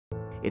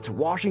It's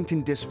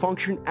Washington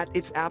dysfunction at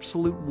its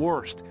absolute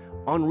worst.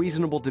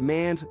 Unreasonable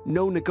demands,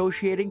 no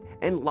negotiating,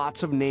 and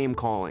lots of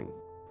name-calling.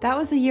 That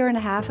was a year and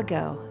a half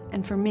ago,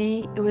 and for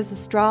me, it was the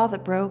straw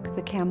that broke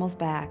the camel's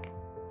back.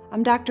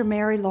 I'm Dr.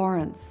 Mary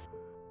Lawrence.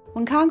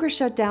 When Congress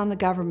shut down the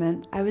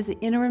government, I was the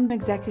interim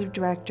executive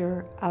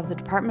director of the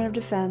Department of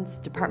Defense,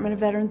 Department of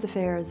Veterans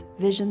Affairs,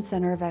 Vision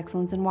Center of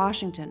Excellence in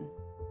Washington.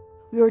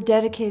 We were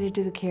dedicated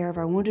to the care of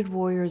our wounded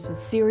warriors with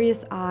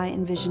serious eye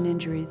and vision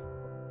injuries,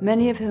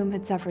 many of whom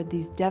had suffered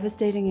these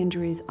devastating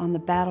injuries on the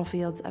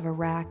battlefields of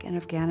Iraq and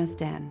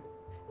Afghanistan.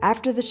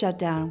 After the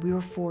shutdown, we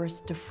were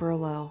forced to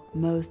furlough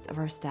most of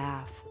our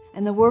staff,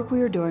 and the work we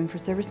were doing for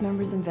service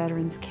members and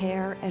veterans'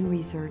 care and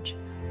research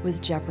was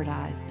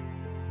jeopardized.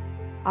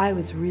 I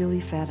was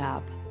really fed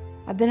up.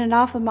 I've been an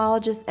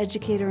ophthalmologist,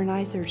 educator, and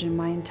eye surgeon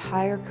my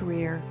entire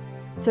career,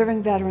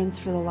 serving veterans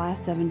for the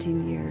last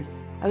 17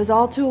 years. I was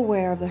all too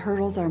aware of the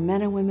hurdles our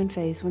men and women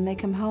face when they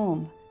come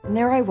home. And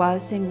there I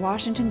was, seeing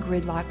Washington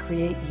gridlock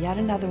create yet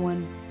another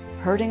one,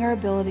 hurting our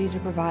ability to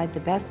provide the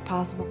best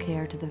possible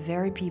care to the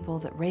very people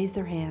that raised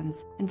their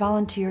hands and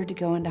volunteered to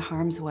go into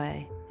harm's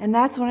way. And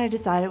that's when I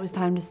decided it was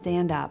time to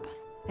stand up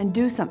and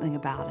do something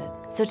about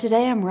it. So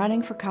today I'm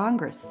running for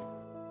Congress.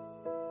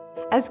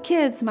 As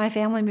kids, my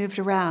family moved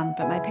around,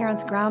 but my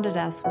parents grounded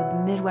us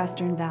with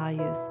Midwestern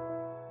values.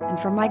 And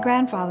from my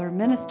grandfather, a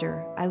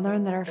minister, I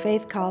learned that our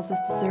faith calls us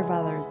to serve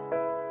others,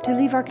 to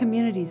leave our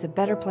communities a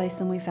better place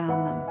than we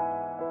found them.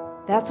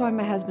 That's why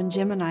my husband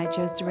Jim and I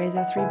chose to raise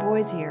our 3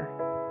 boys here,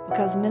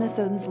 because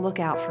Minnesotans look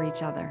out for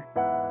each other.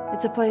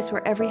 It's a place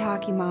where every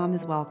hockey mom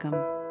is welcome,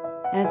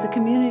 and it's a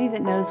community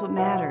that knows what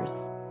matters.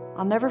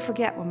 I'll never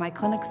forget when my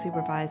clinic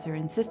supervisor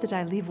insisted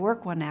I leave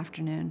work one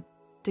afternoon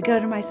to go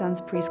to my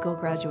son's preschool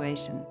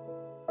graduation.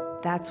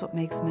 That's what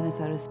makes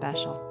Minnesota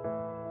special.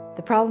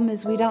 The problem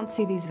is we don't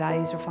see these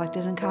values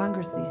reflected in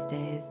Congress these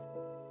days.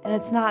 And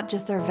it's not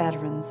just our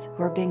veterans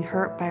who are being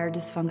hurt by our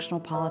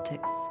dysfunctional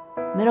politics.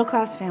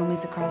 Middle-class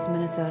families across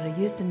Minnesota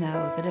used to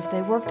know that if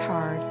they worked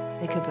hard,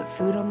 they could put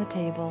food on the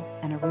table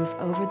and a roof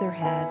over their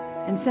head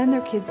and send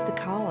their kids to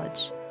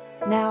college.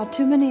 Now,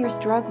 too many are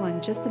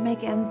struggling just to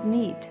make ends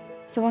meet.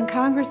 So when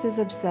Congress is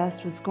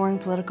obsessed with scoring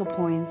political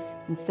points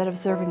instead of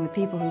serving the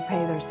people who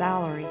pay their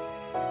salary,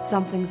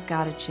 something's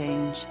got to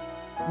change.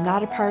 I'm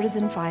not a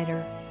partisan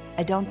fighter.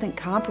 I don't think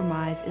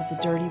compromise is a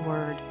dirty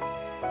word.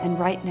 And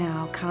right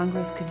now,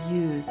 Congress could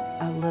use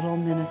a little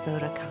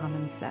Minnesota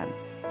common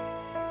sense.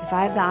 If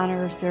I have the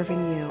honor of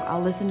serving you,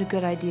 I'll listen to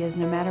good ideas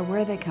no matter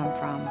where they come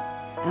from,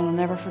 and I'll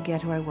never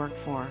forget who I work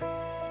for.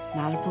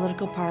 Not a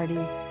political party,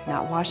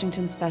 not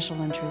Washington's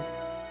special interest,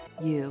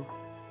 you.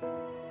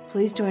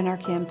 Please join our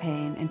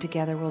campaign, and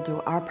together we'll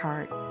do our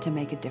part to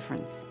make a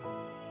difference.